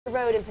The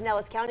road in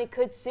Pinellas County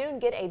could soon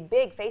get a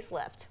big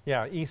facelift.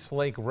 Yeah, East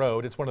Lake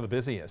Road, it's one of the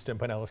busiest in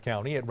Pinellas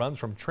County. It runs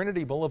from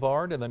Trinity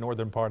Boulevard in the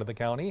northern part of the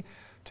county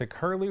to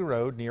Curlew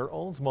Road near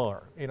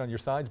Oldsmar. 8 on your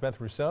sides,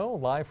 Beth Rousseau,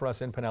 live for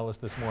us in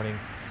Pinellas this morning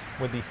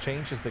with these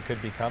changes that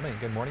could be coming.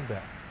 Good morning,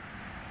 Beth.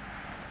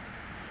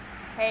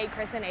 Hey,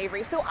 Chris and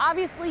Avery. So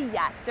obviously,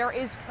 yes, there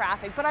is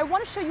traffic, but I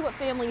want to show you what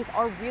families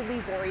are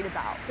really worried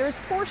about. There's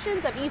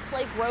portions of East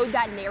Lake Road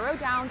that narrow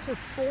down to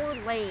 4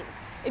 lanes.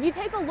 If you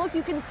take a look,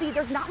 you can see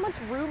there's not much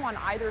room on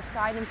either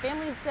side, and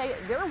families say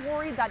they're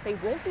worried that they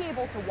won't be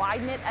able to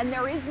widen it, and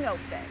there is no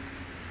fix.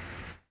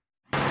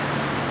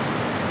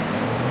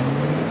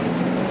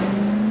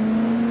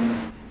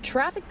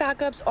 Traffic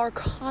backups are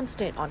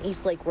constant on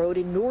East Lake Road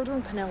in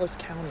northern Pinellas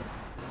County.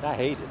 I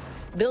hate it.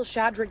 Bill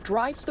Shadrick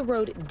drives the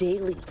road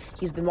daily.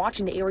 He's been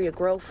watching the area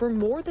grow for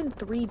more than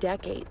 3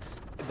 decades.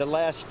 The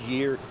last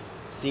year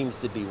seems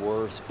to be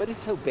worse, but it's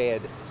so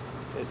bad.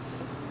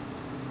 It's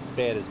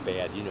bad as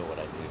bad. You know what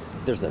I mean.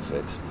 There's no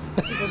fix.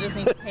 People just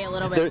need to pay a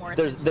little bit more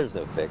attention. There's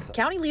no fix.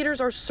 County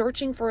leaders are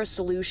searching for a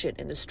solution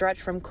in the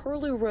stretch from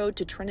Curlew Road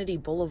to Trinity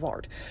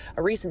Boulevard.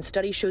 A recent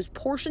study shows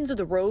portions of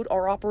the road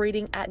are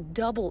operating at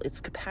double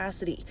its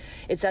capacity.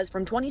 It says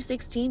from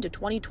 2016 to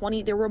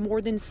 2020, there were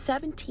more than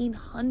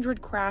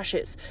 1,700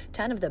 crashes,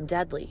 10 of them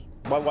deadly.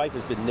 My wife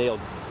has been nailed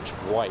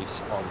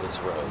twice on this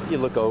road. You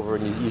look over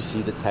and you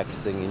see the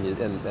texting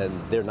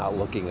and they're not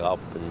looking up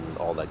and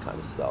all that kind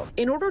of stuff.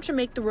 In order to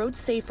make the road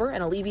safer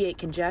and alleviate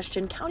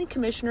congestion, county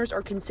commissioners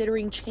are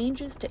considering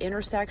changes to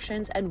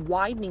intersections and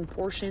widening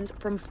portions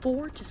from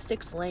 4 to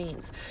 6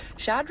 lanes.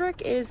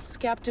 Shadrick is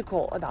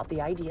skeptical about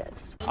the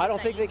ideas. I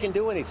don't think they can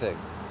do anything.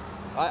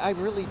 I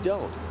really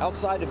don't.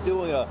 Outside of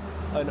doing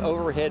an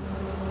overhead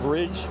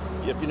bridge,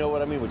 if you know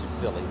what I mean, which is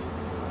silly.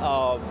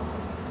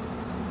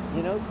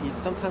 You know,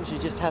 sometimes you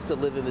just have to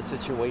live in the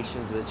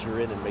situations that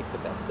you're in and make the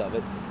best of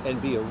it and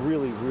be a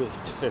really, really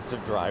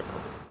defensive driver.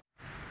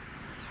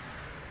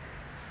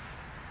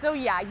 So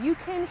yeah, you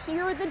can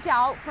hear the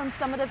doubt from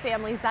some of the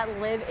families that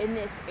live in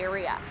this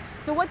area.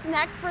 So what's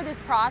next for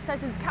this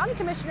process is county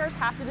commissioners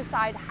have to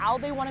decide how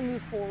they want to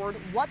move forward,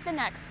 what the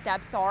next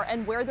steps are,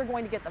 and where they're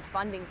going to get the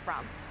funding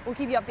from. We'll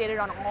keep you updated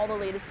on all the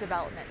latest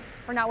developments.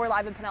 For now, we're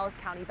live in Pinellas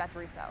County. Beth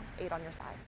Russo, 8 on your side.